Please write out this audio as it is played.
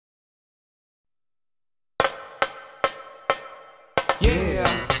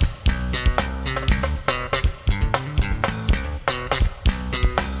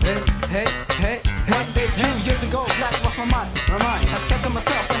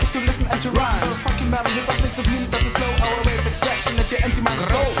discipline, but to slow our way of expression. Let your empty mind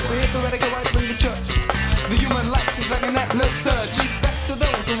grow. We hit the radical right wing the church. The human life seems like an endless search. Respect to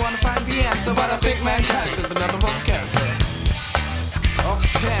those who want to find the answer, but I think mankind's just another form of cancer. Of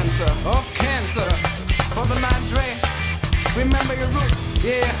cancer, of cancer. For the Madre, remember your roots,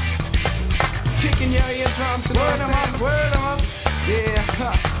 yeah. Kicking your eardrums and word them up, yeah.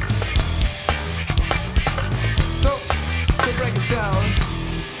 Huh. So break it down.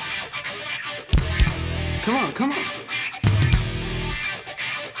 Come on, come on.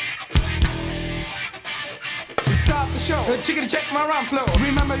 Stop the show. Chicken check my rhyme flow.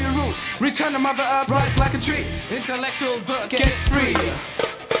 Remember your roots. Return to Mother Earth. Rise like a tree. Intellectual birds. Get free.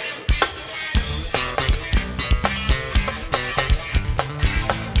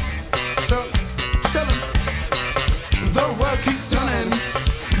 So tell them the world keeps turning.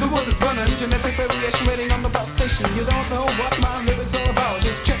 The world is running. Genetic variation waiting on the bus station. You don't know what my lyrics all about.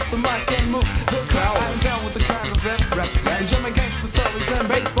 Just check the mic and move the crowd. I'm down with the kind of raps and German gangster stories and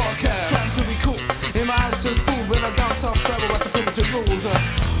baseball caps. Trying to be cool. In my eyes just fool when I dance off trouble. What to put is your rules.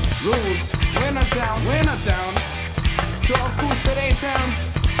 Rules. When I'm down. To all fools that ain't down,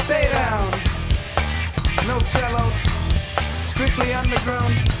 stay down. No sellout. Strictly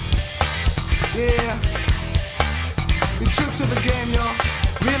underground. Yeah. Be true to the game, y'all.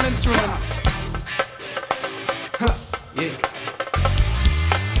 Real instruments. Huh. Yeah.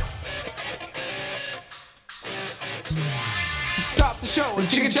 Stop the show and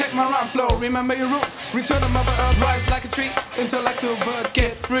chicken check my rhyme flow. Remember your roots. Return to Mother Earth. Rise like a tree. Intellectual birds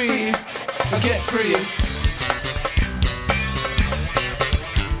get free. Get free.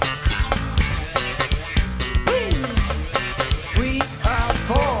 We are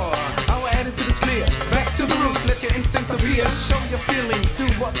poor. Our attitude is clear. Back to the roots. Let your instincts appear. Show your feelings. Do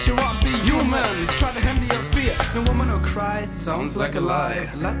what you want. Be human. Try to handle your fear. No woman who cries sounds like a lie.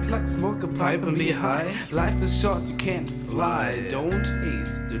 Light like smoke a pipe and be high. Life is short. You can't fly. Don't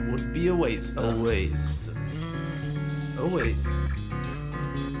haste. It would be a waste. A waste. Oh wait.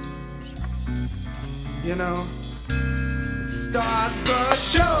 You know. Start the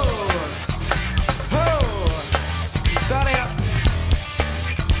show. Oh. Start it up.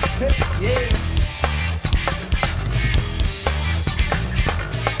 Yeah.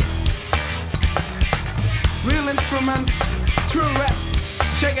 Real instruments, true raps,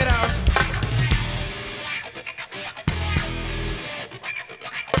 check it out.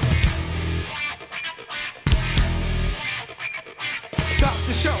 Stop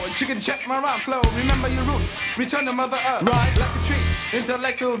the show and chicken check my rhyme flow. Remember your roots, return to Mother Earth. Rise like a tree,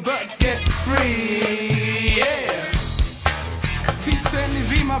 intellectual birds get free. Yeah. Peace to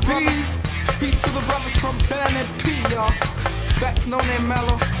NDV, my peace. Peace to the brothers from Planet P, y'all. Specs no name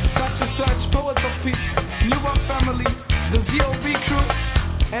mellow, such and such, poets of peace. New York family, the ZOB crew.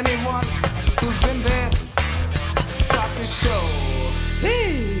 Anyone who's been there, stop the show.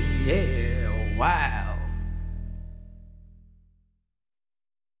 Hey, yeah, wow.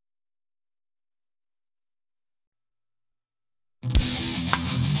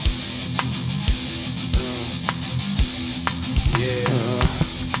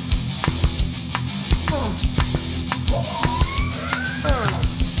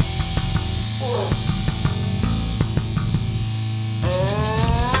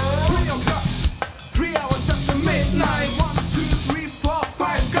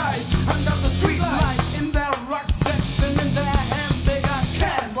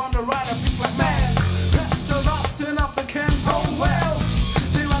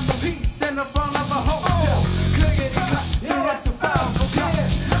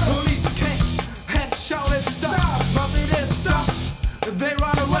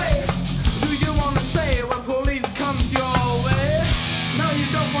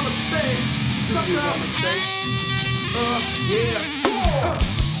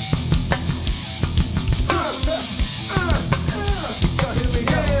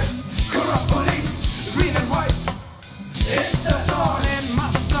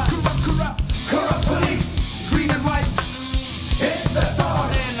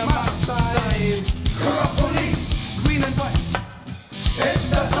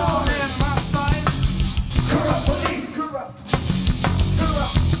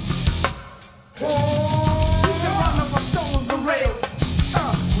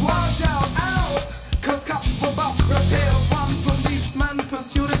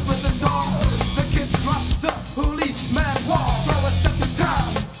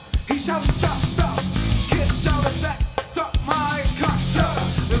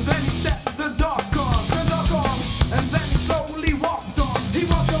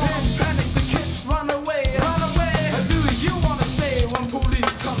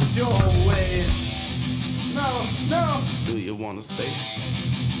 wanna stay.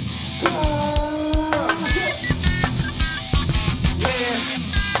 Yeah.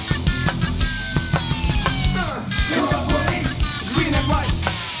 Corrupt police, green and white.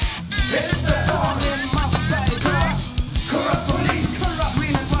 It's the thorn in my side. Corrupt police, corrupt,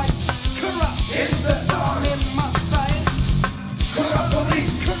 green and white. Corrupt, it's the thorn in my side. Corrupt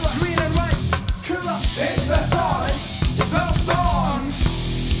police, corrupt, green and white. Corrupt, it's the thorn. It's the thorn.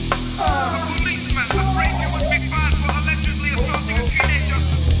 Policeman was breaking with big bars for allegedly assaulting a teenager.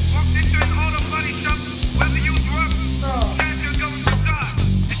 Walked into an auto body shop where the youth work. Said you're going to die.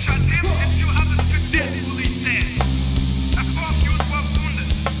 And shot him and 2 others to death, police said. A 4th youth was wounded.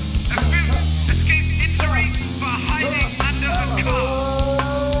 A 5th escaped injury for hiding under a car.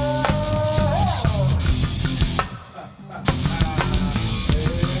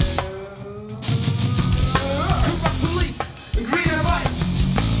 Corrupt police, green and white.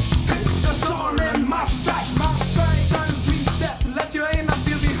 It's the thorn in my side. Silence means death. Let your anger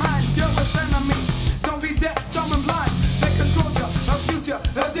feel behind. You're worst enemy. Don't be deaf, dumb and blind. They control you, abuse you,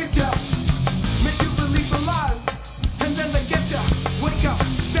 addict you, make you believe the lies, and then they get you. Wake up,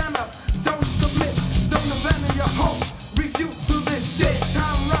 stand up, don't submit, don't abandon your hopes. Refuse to this shit.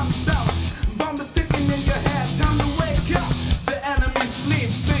 Time runs out. Bomb is ticking in your head. Time to wake up. The enemy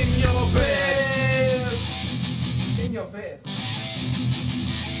sleeps in your bed. In your bed.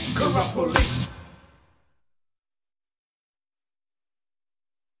 Corrupt police.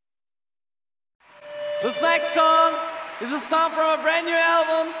 This next song is a song from a brand new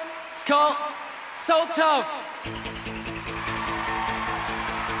album. It's called So Tough.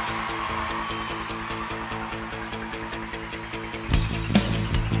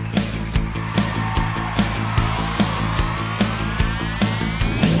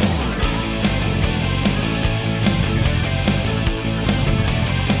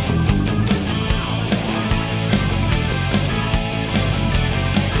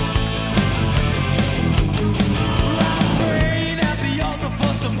 Praying at the altar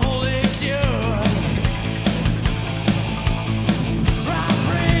for some holy cure.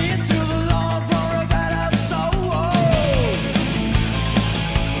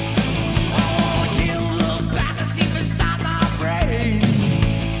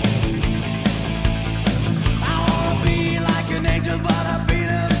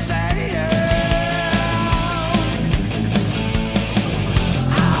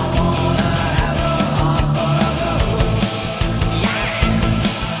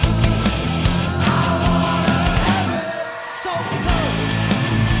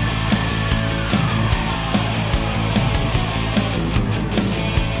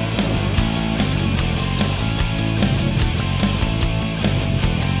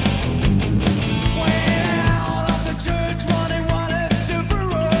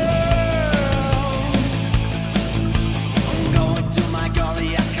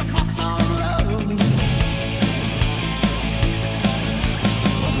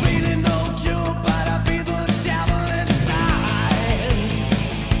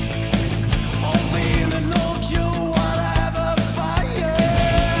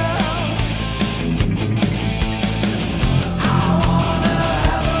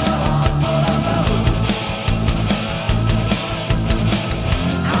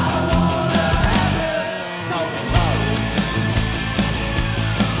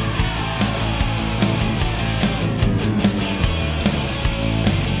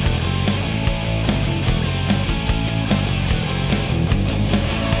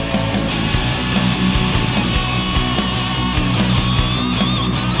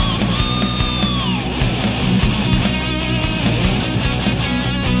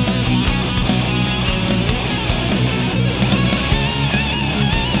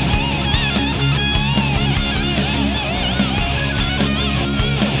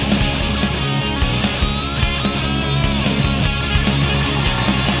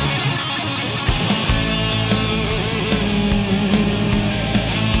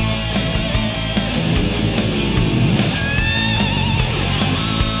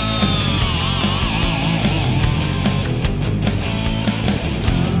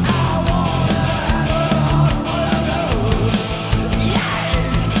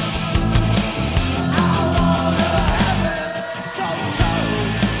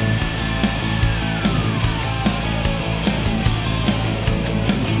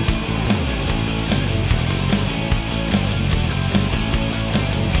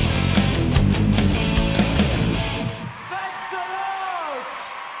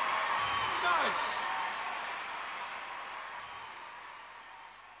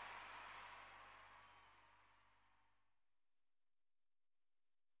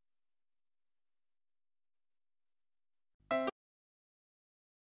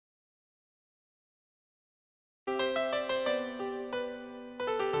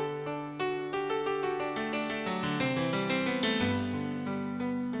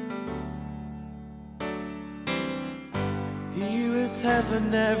 is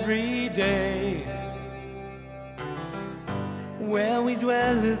heaven every day. Where we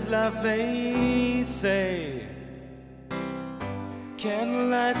dwell is love, they say.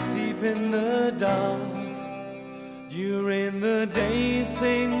 Candlelights deep in the dark. During the day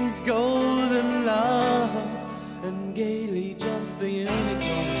sings golden love, and gaily jumps the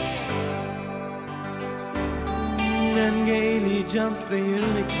unicorn. And gaily jumps the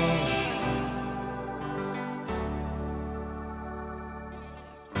unicorn.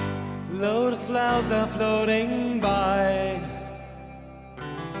 Lotus flowers are floating by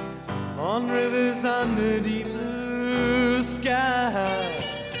on rivers under deep blue sky,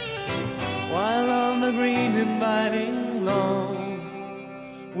 while on the green inviting lawn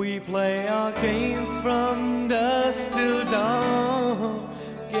we play our games from dusk till dawn.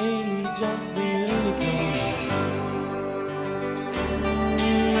 Gaily jumps the unicorn,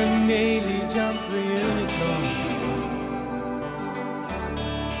 and gaily jumps the unicorn.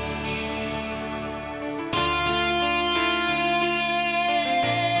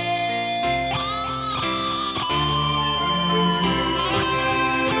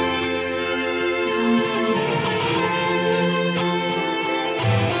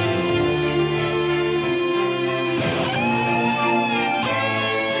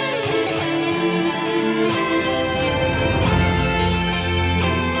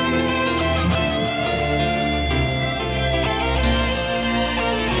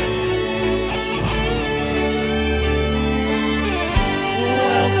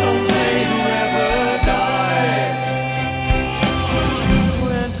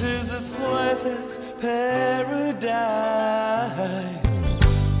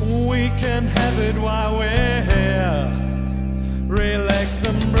 While we're here, relax,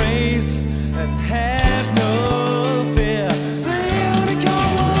 embrace, and have no fear. The unicorn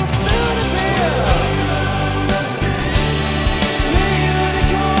will soon appear. The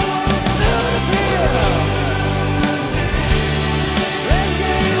unicorn will soon appear. And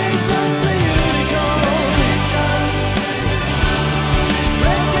gaily jumps the unicorn.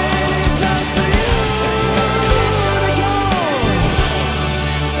 And gaily jumps the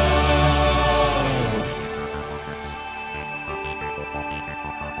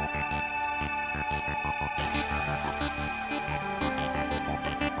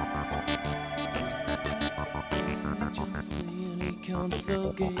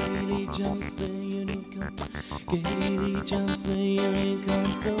so gaily jumps the unicorn, gaily jumps the unicorn,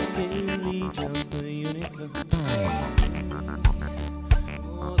 so gaily jumps the unicorn.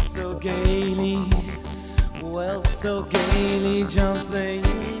 Oh, so gaily, well, so gaily jumps the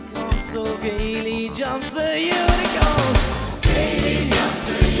unicorn, so gaily jumps the unicorn. Gaily jumps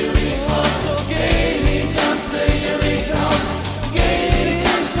the unicorn, oh, so gaily jumps the unicorn, gaily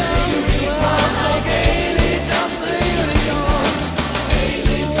jumps the unicorn, so gaily jumps the unicorn.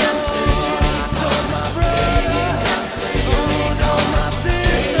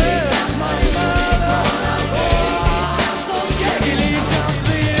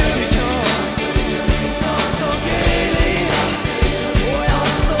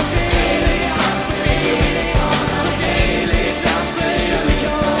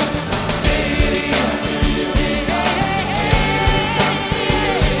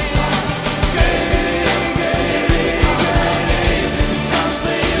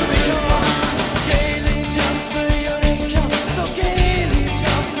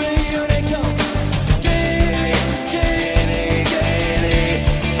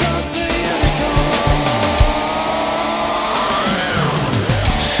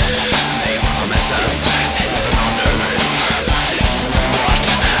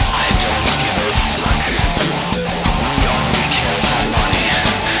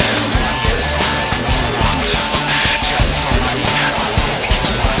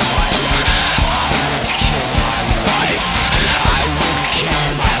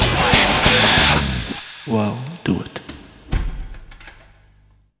 Wow, do it.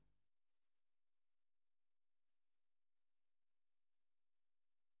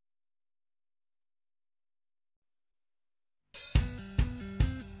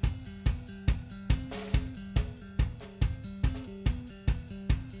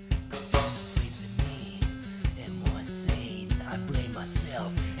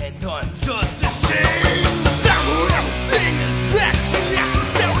 I'm just ashamed. Everything is back to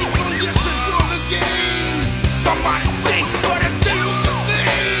necessary conditions of the game. For my sake, but if they look the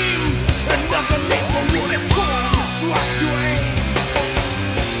same, another name for me to call to trust you ain't.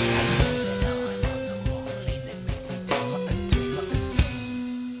 I'm on the wrong lane that makes me tamer and tamer and tamer.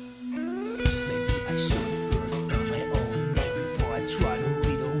 Maybe I should first learn my own name before I try to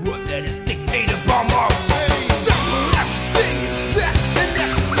read a word that is dictated by my brain. Everything is back.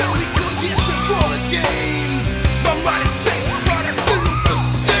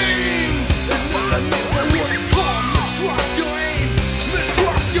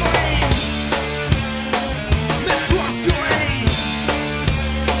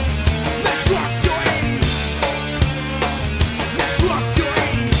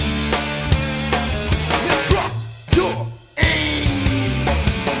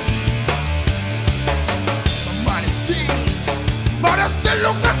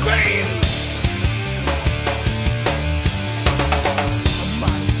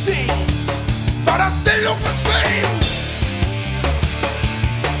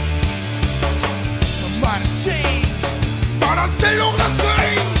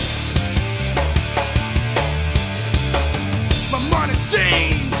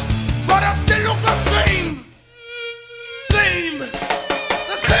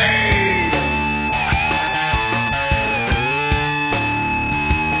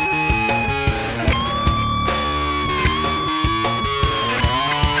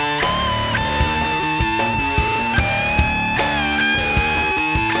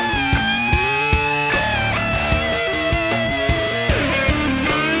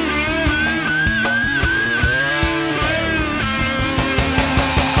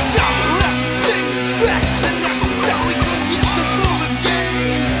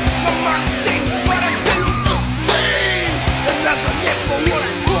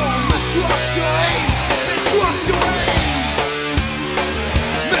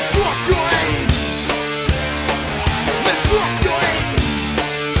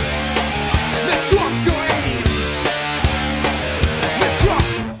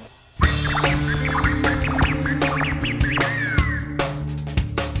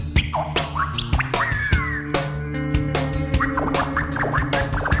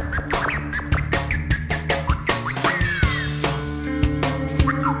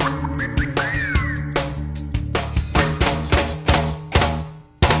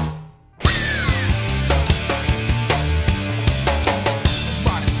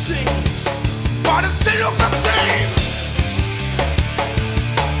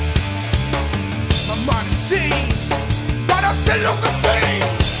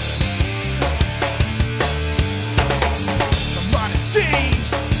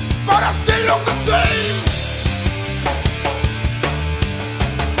 look the same.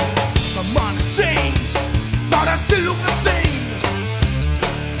 My mind has changed, but I still look the same.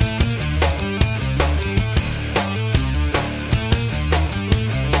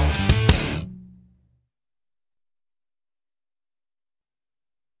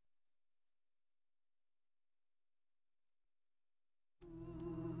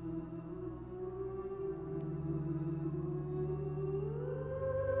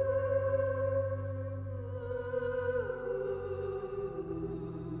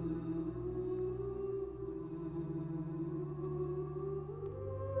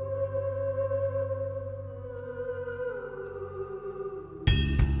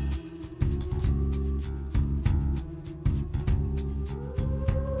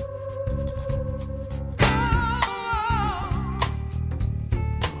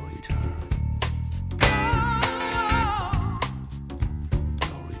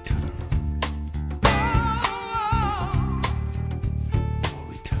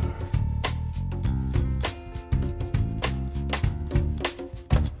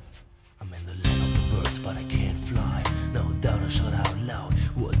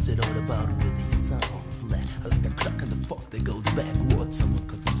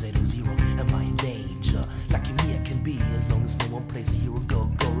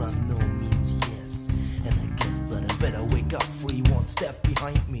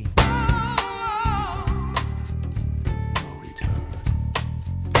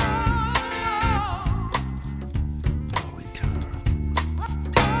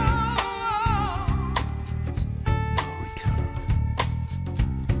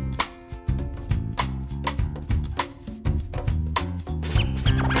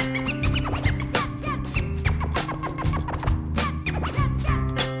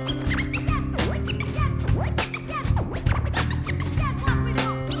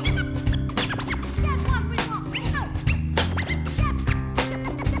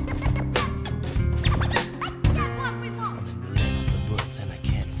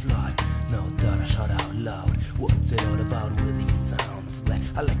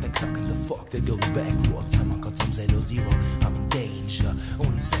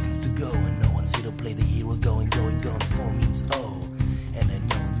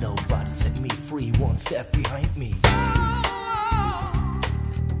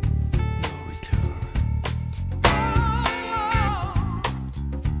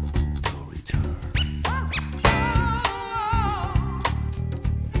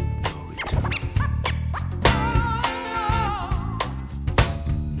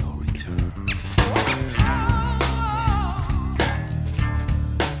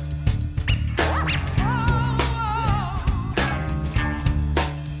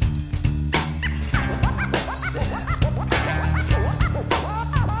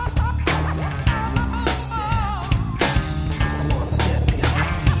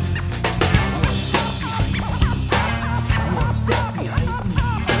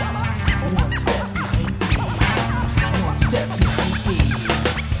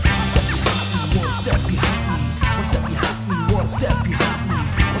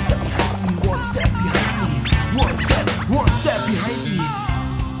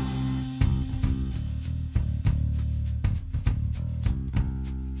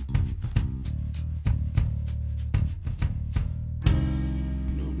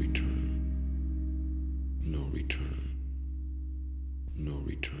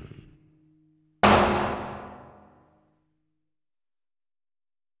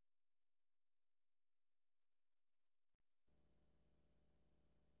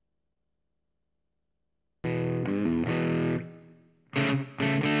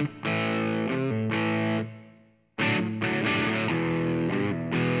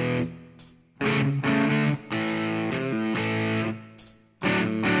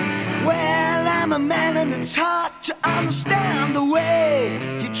 And it's hard to understand the way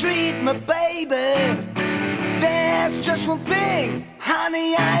you treat me, baby. There's just one thing,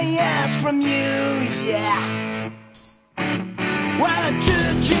 honey, I ask from you, yeah. Well, I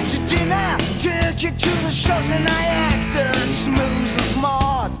took you to dinner, took you to the shows, and I acted smooth and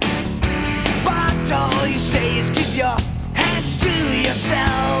smart. But all you say is keep your hands to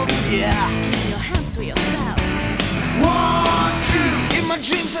yourself, yeah. Keep your hands to yourself. 1, 2, in my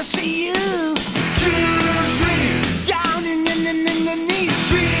dreams I see you. 2, 3, down in the knees.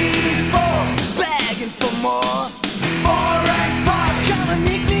 3, 4, begging for more. 4 and 5, come and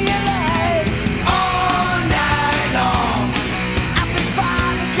meet me alive. All night long, I've been 5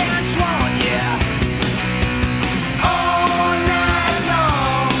 against 1, yeah. All night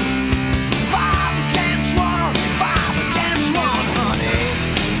long, 5 against 1, 5 against 1, honey.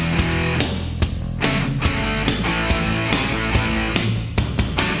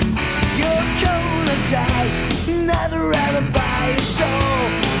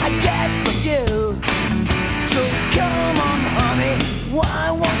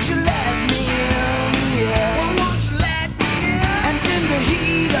 Why won't you let me in? Yeah. Why won't you let me in? And in the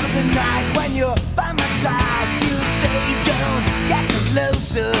heat of the night, when you're by my side, you say don't get me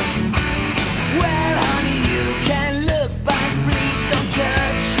closer. Well, honey, you can look, but please don't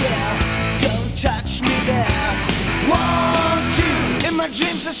touch. Yeah, don't touch me there. 1, 2, in my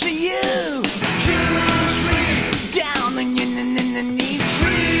dreams I see you. 2, 3, down on your knees.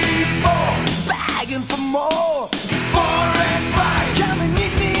 3, 4, begging for more. 4 and 5, come and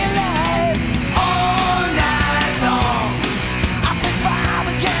meet me alive. All night long, I play 5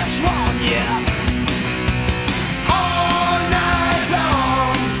 against 1, yeah. All night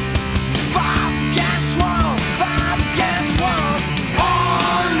long, 5 against 1, 5 against 1.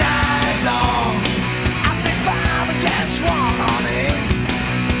 All night long, I play 5 against 1, honey.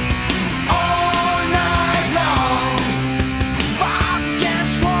 All night long, 5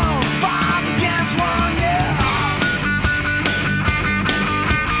 against 1, 5 against 1, yeah.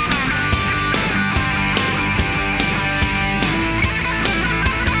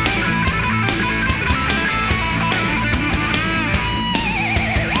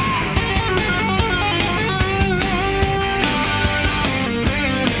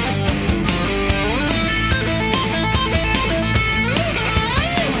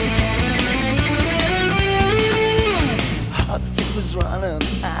 Hot fingers running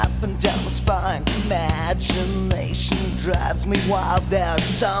up and down my spine. Imagination drives me wild. There's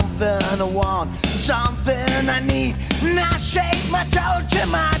something I want, something I need. And I shake my toe till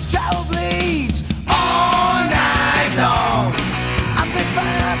my toe bleeds. All night long, I play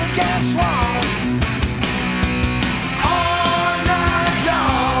 5 against 1. All night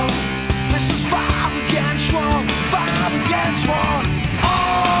long, this is 5 against 1, 5 against 1.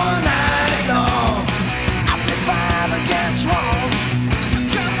 All night long, I play 5 against 1. So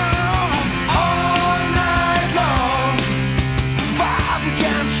come on, all night long, 5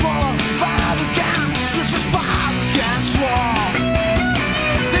 against 1, 5 against. This is 5 against 1.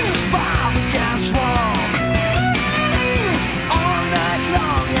 This is 5 against 1. All night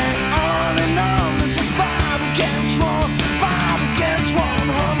long and on. This is 5 against 1, 5 against 1,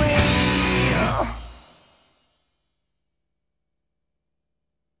 homie.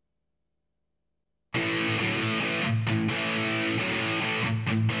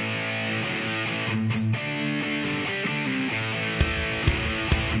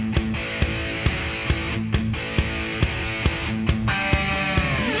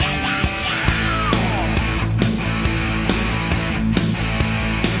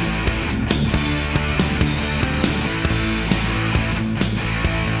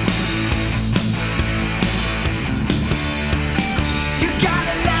 You got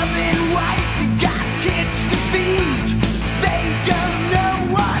a loving wife, you got kids to feed. They don't know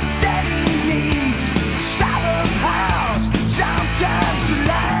what daddy needs. Side of house, sometimes you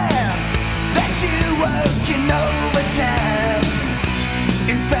laugh that you're working overtime.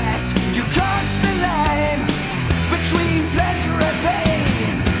 In fact, you cross the line between pleasure and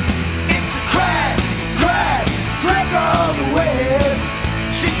pain. It's a crack, crack, crack all the way.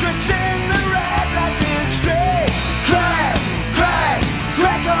 Secrets in the red light district. Crack, crack,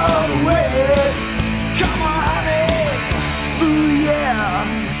 crack all the way. Come on, honey. Ooh,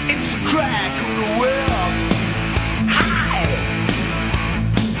 yeah. It's a crack of the world. Hi.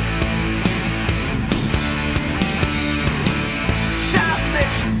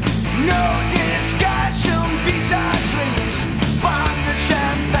 Submission, no discussion. These are dreams. Bondage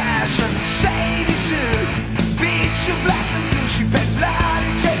and passion. Sadie Sue. Beats you black and blue. She paid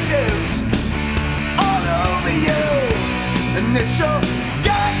bloody tattoos all over you. And it's so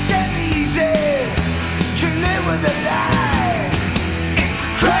goddamn easy to live with a lie. It's a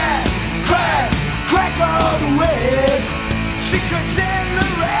crack, crack, crack all the way. Secrets in the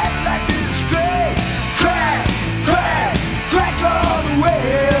red light district. Crack, crack, crack all the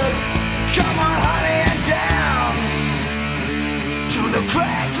way. Come on, honey, and dance to the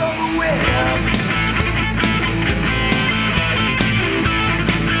crack of the whip.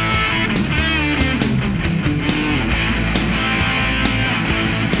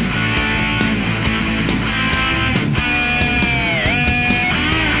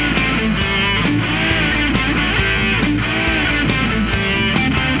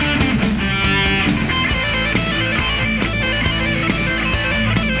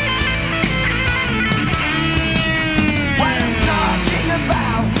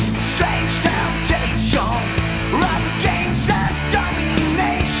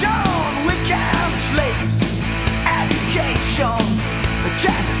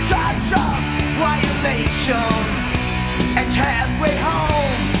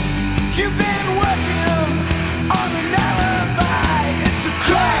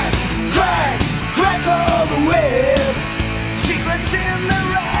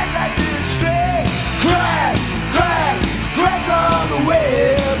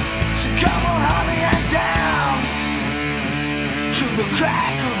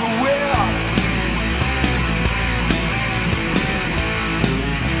 back of the wheel.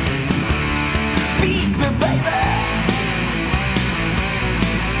 Beat me, baby.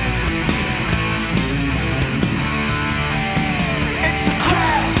 It's a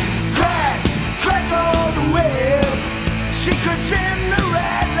crack, crack, crack on the wheel. Secrets in the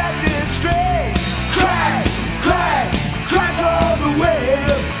red light district. Crack, crack, crack on the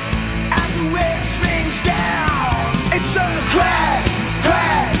wheel. And the whip swings down. It's a crack,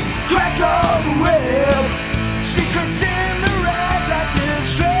 crack, crack on the wheel. Secrets in the red light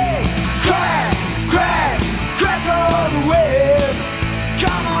district. Crack, crack, crack on the wheel.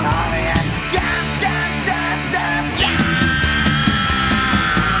 Come on, honey, and dance, dance, dance, dance. Yeah!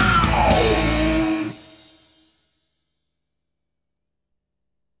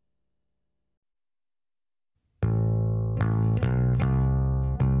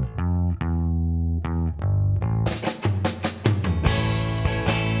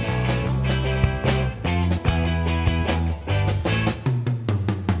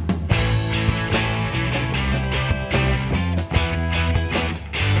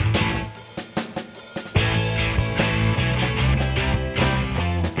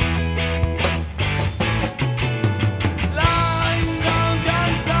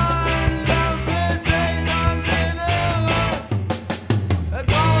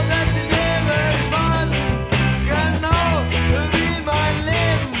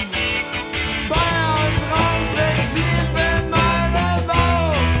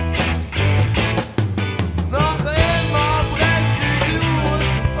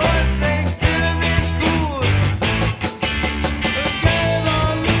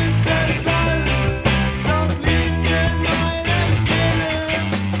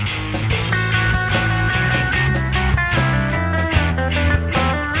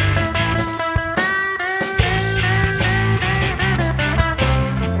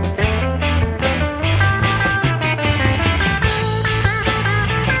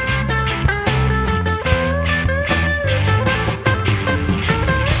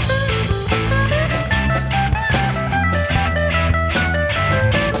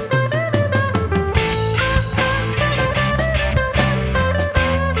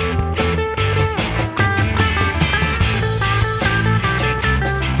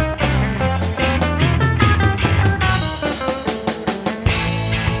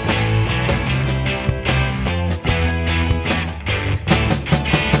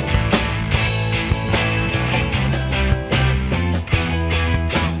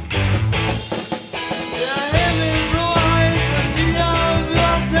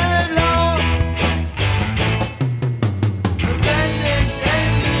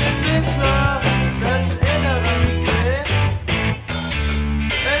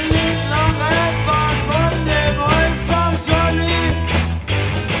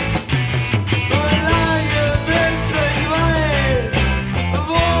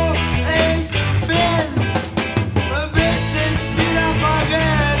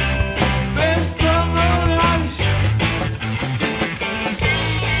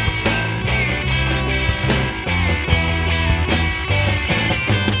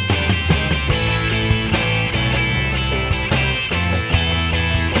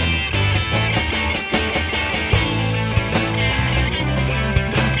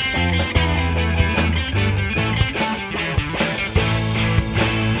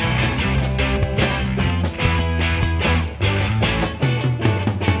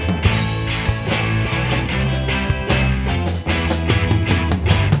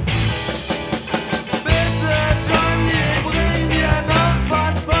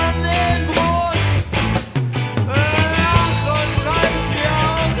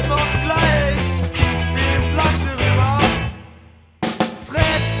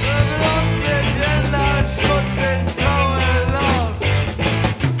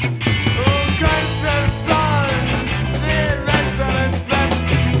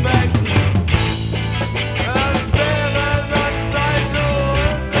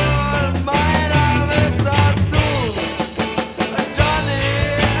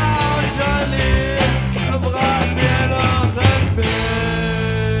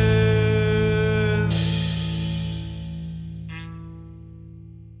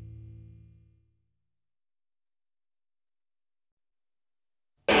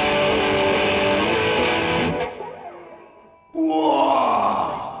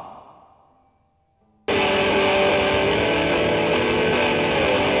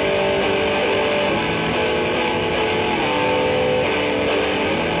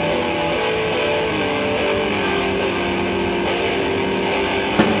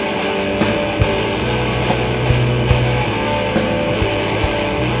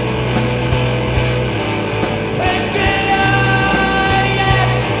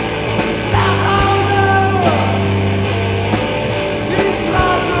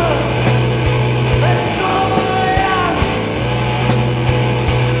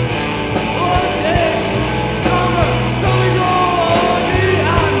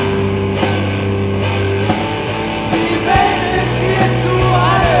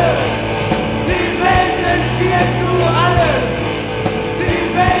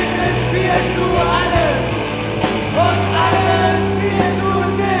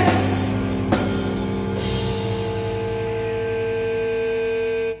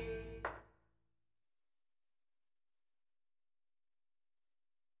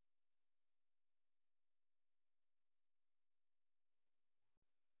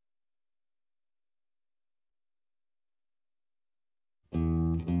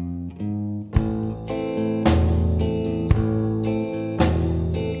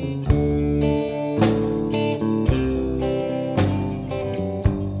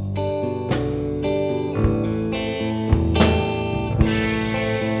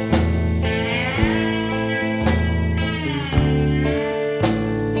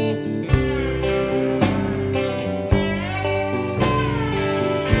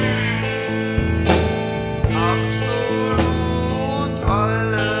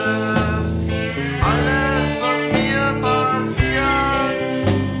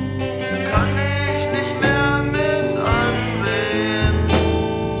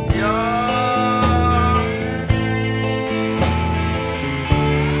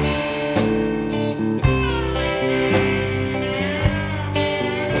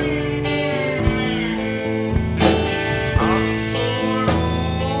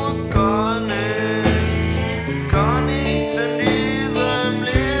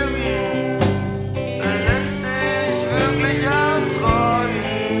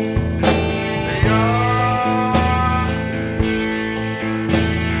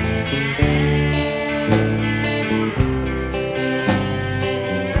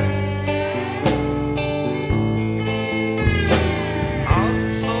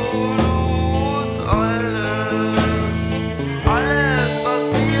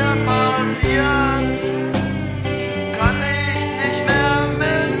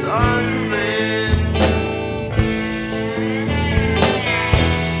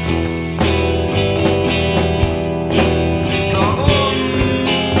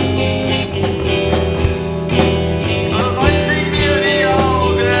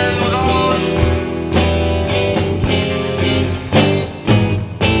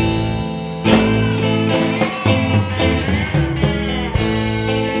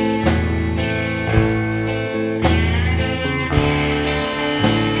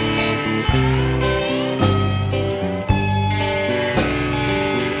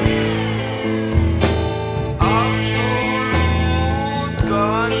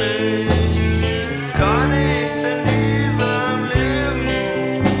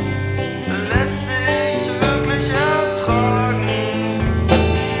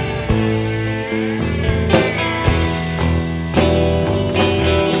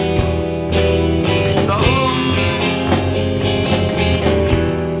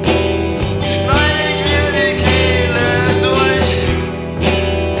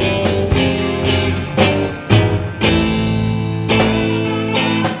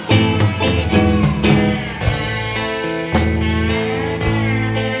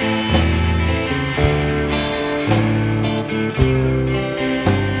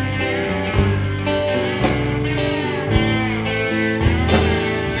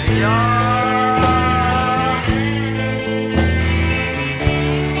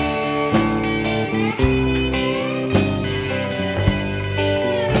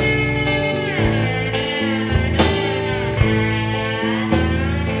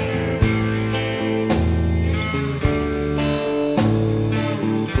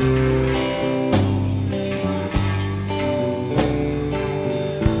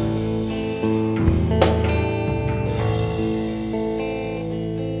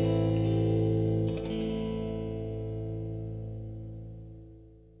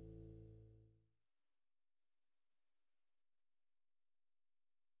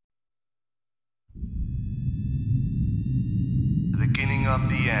 of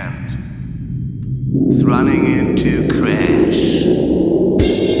the end. It's running into crash.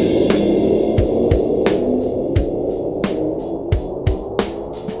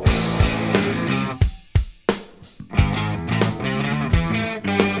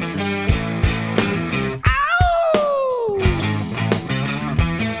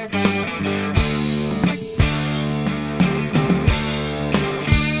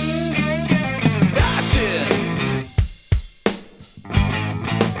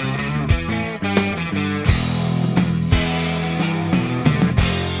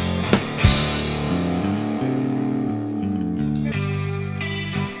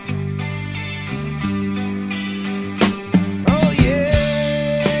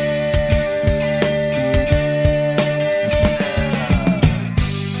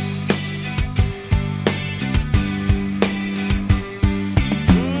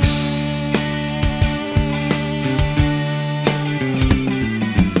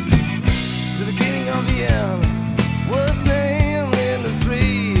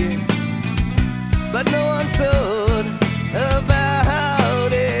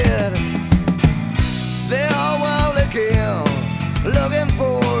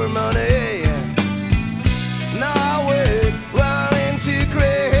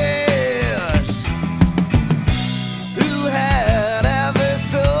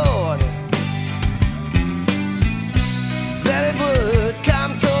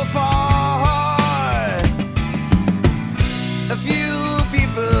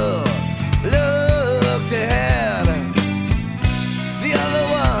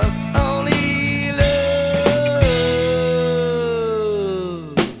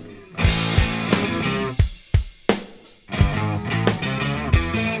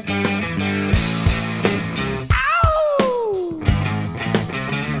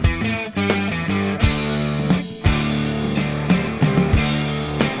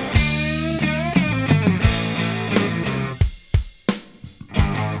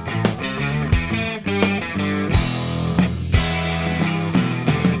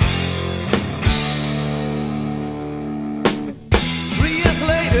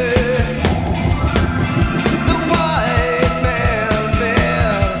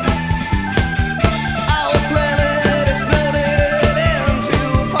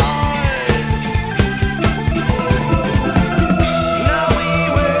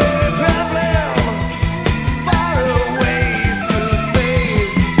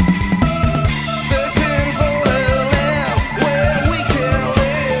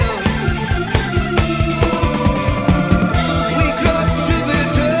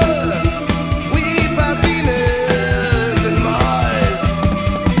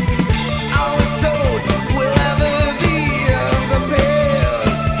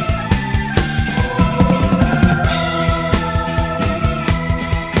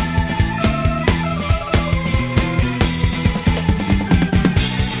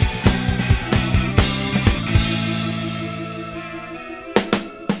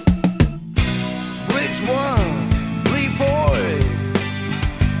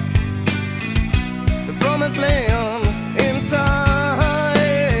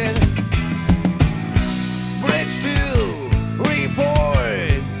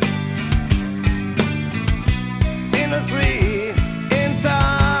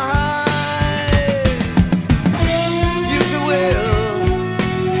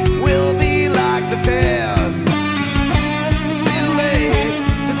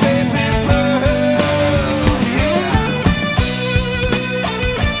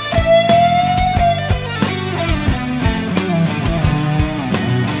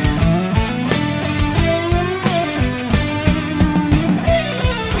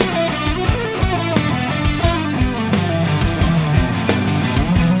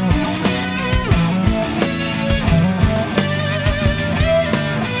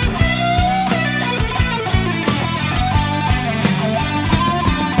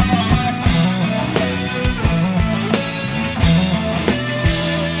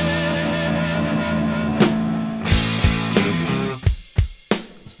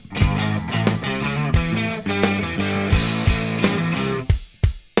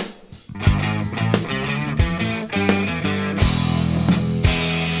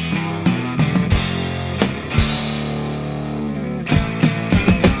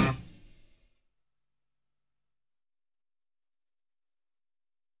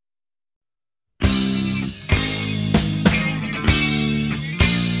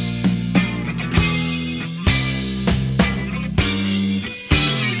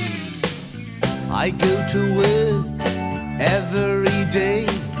 I go to work every day.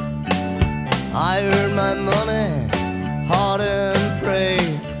 I earn my money hard and pray.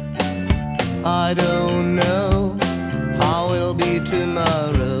 I don't know how it'll be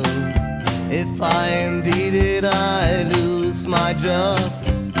tomorrow. If I indeed did I lose my job,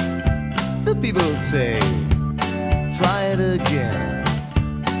 the people say, try it again.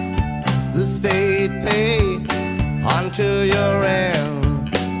 The state pay until your end.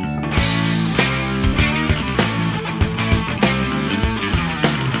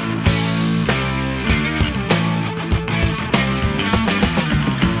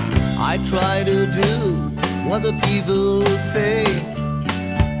 I try to do what the people say.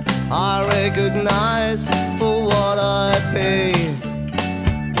 I recognize for what I pay.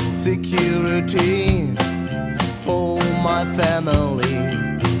 Security for my family.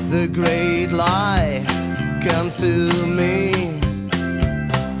 The great lie comes to me.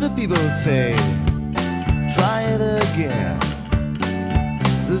 The people say, try it again.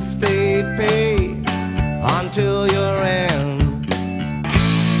 The state pay until your end.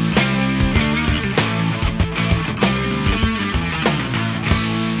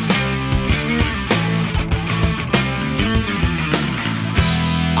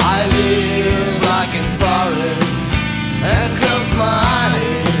 I live like in forest and close my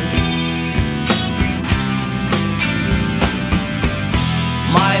eyes.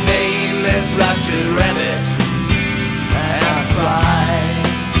 My name is Roger Rabbit and I cry.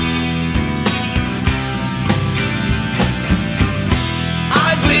 I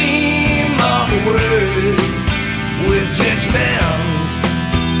dream of a world with judgment.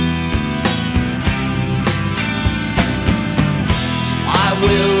 I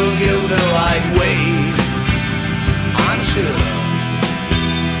will give the right way, I'm sure.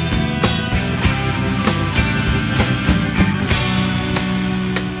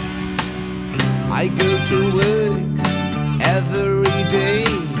 I go to work every day.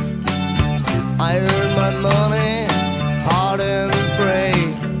 I earn my money hard and pray.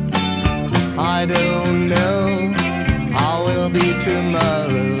 I don't know how it'll be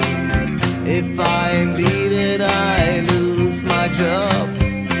tomorrow. If I indeed did I lose my job,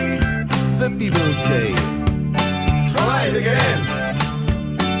 the people say, try it again.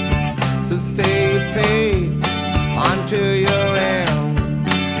 To stay paid until your end.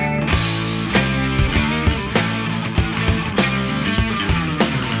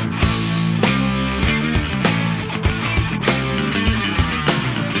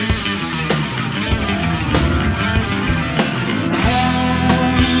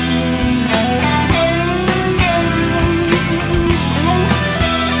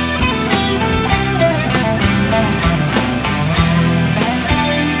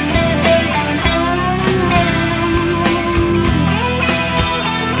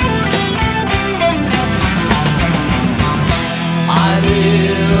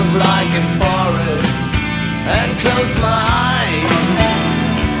 Like in forest and close my eyes.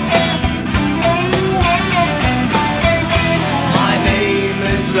 My name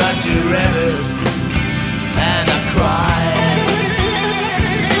is Roger Rabbit and I cry.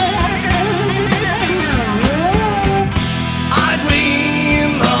 I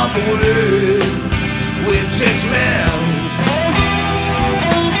dream of a world with judgment.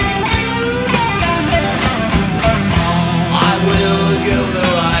 I will go the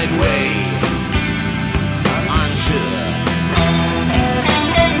right way, I'm sure.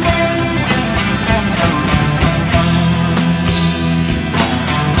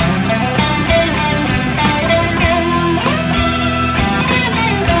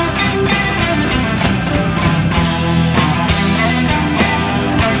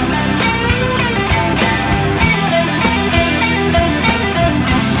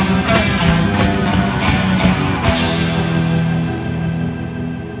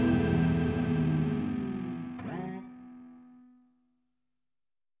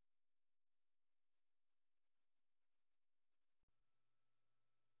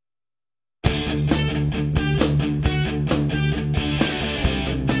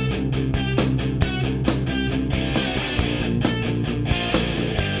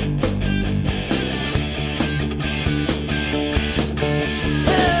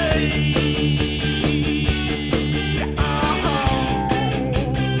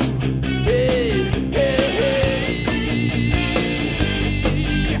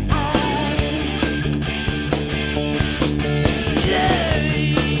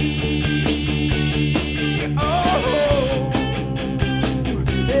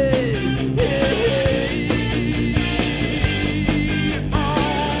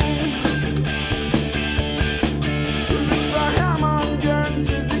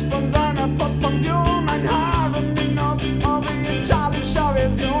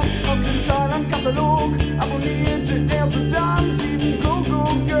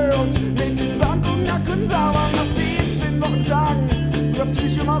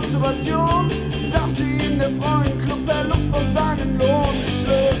 Emutation, sagte ihm der Freundclub, er Luft vor seinen Lohn. Sie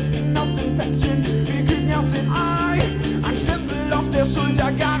schlürften aus dem Päckchen wie Küken aus dem Ei. Ein Stempel auf der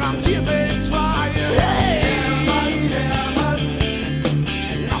Schulter, garantiert weltfrei. Hey!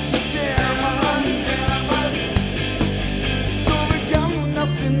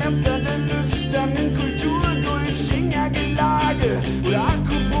 Semester der lüsternen Kultur durch Ingergelage oder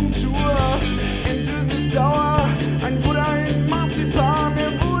Akupunktur. Ente ist sauer, ein Bruder in Marzipan.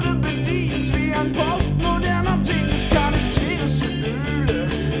 Er wurde bedient wie ein postmoderner Dings. Keine ätherische Öle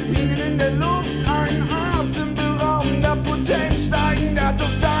hingen in der Luft. Ein atemberaubender, potent steigender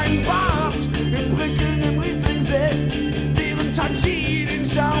Duft. Ein Bart im prickelnden Riesling-Sekt, während Tai Chi den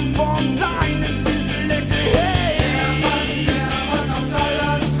Charme von seinen Füßen leckte. Hey!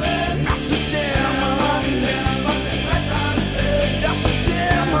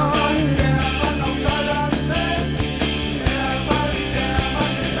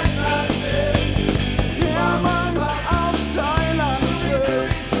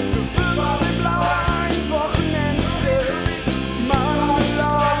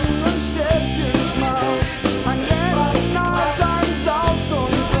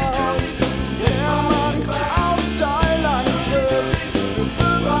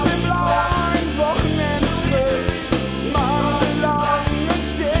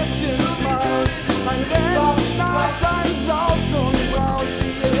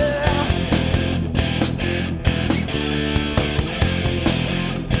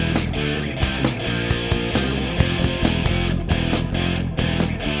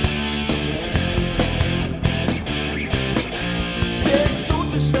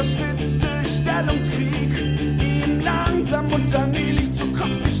 Ihm langsam und allmählich zu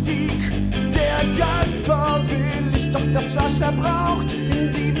Kopf stieg. Der Geist verwilligt, doch das Fleisch verbraucht.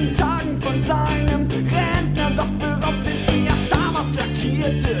 In 7 Tagen von seinem Rentnersaft beraubt. Den Finger Samas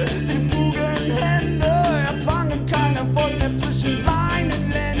lackierte, den Fugen Hände. Er zwang ihm keinen Erfolg mehr zwischen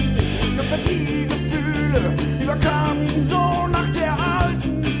seinen Lenden. Nostalgiegefühle überkam ihn so nach der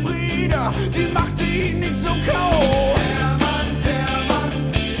alten Frieda. Die machte ihn nicht so kalt.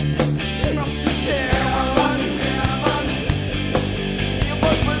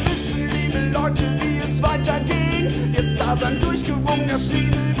 Weitergehen, jetzt da sein durchgewungener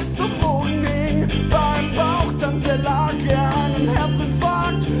Schliebel bis zum Boden hing. Beim Bauchtanz erlag er einem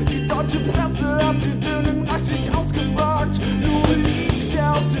Herzinfarkt. Die deutsche Presse hat die Dünnen reichlich ausgefragt. Nun liegt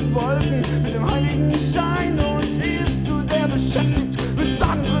er auf den Wolken mit dem heiligen Schein und ist zu sehr beschäftigt mit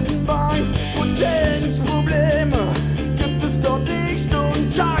seinem dritten Bein. Potenzprobleme gibt es dort nicht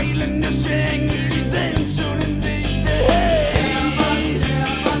und teilende Schenkel, die sind schon in Sicht. Hey! Der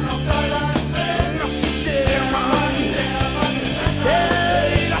Mann auf Thailand.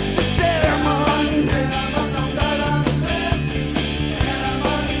 Hey,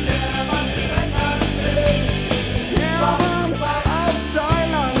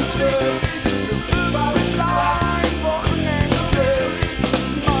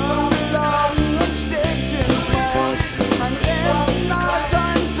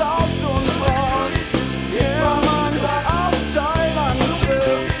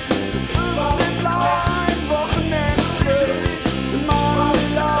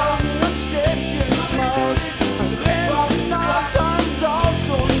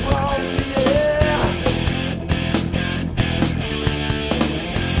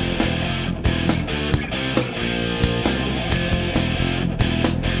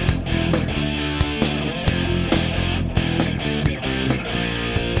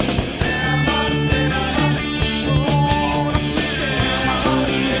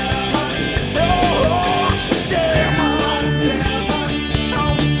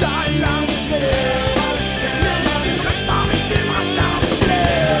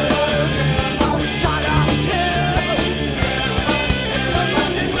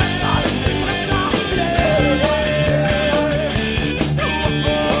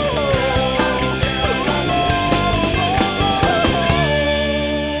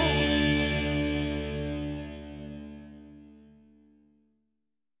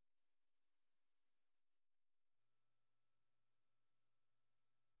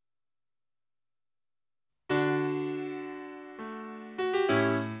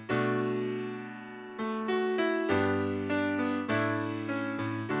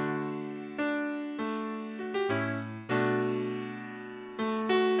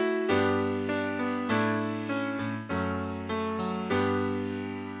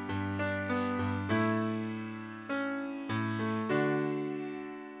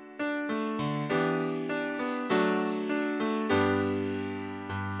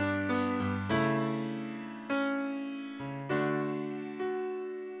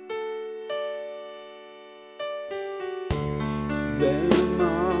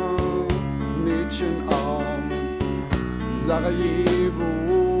 Selma, Mädchen aus Sarajevo,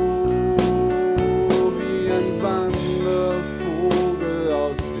 wie ein Wandervogel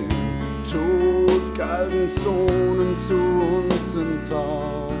aus den todkalten Zonen zu uns ins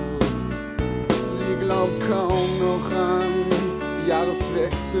Haus. Sie glaubt kaum noch an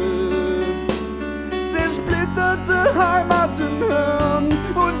Jahreswechsel, zersplitterte Heimat im Hirn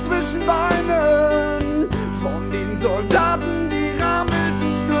und zwischen Beinen von den Soldaten, die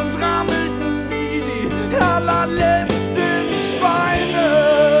rammelten und rammelten wie die allerletzten Schweine.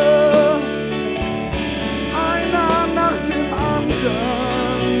 Einer nach dem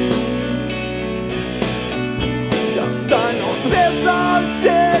anderen. Das sei noch besser als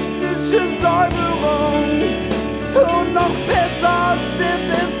ethnische Säuberung und noch besser als der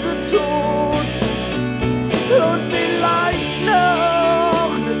beste Tod. Und vielleicht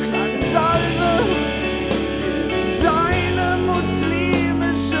noch eine kleine Salve in deine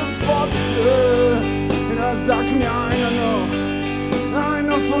muslimische Fotze. Dann sag mir einer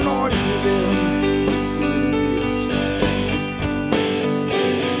von euch, der zivilisiert.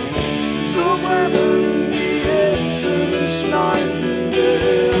 So brennen die ätzenden Schleifen der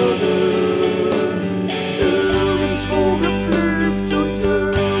Erde. Irgendwo gepflügt und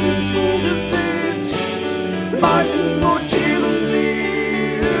irgendwo geweht. Meistens mutieren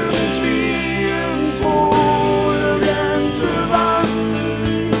sie irgendwie, irgendwo, irgendwann.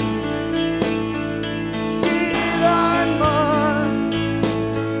 Steht einmal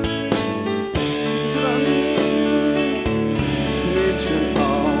dran. Mädchen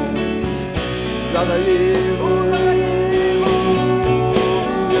aus Sarajevo,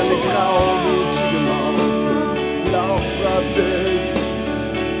 wie eine graumütige Maus im Laufrad des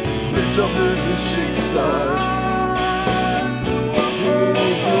bitterbösen Schicksals.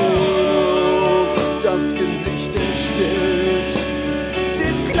 Das Gesicht entstellt,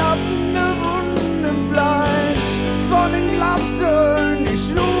 tiefklappende Wunden im Fleisch von den Glatzeln, die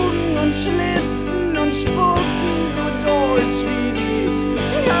schlugen und schlitzten und spuckten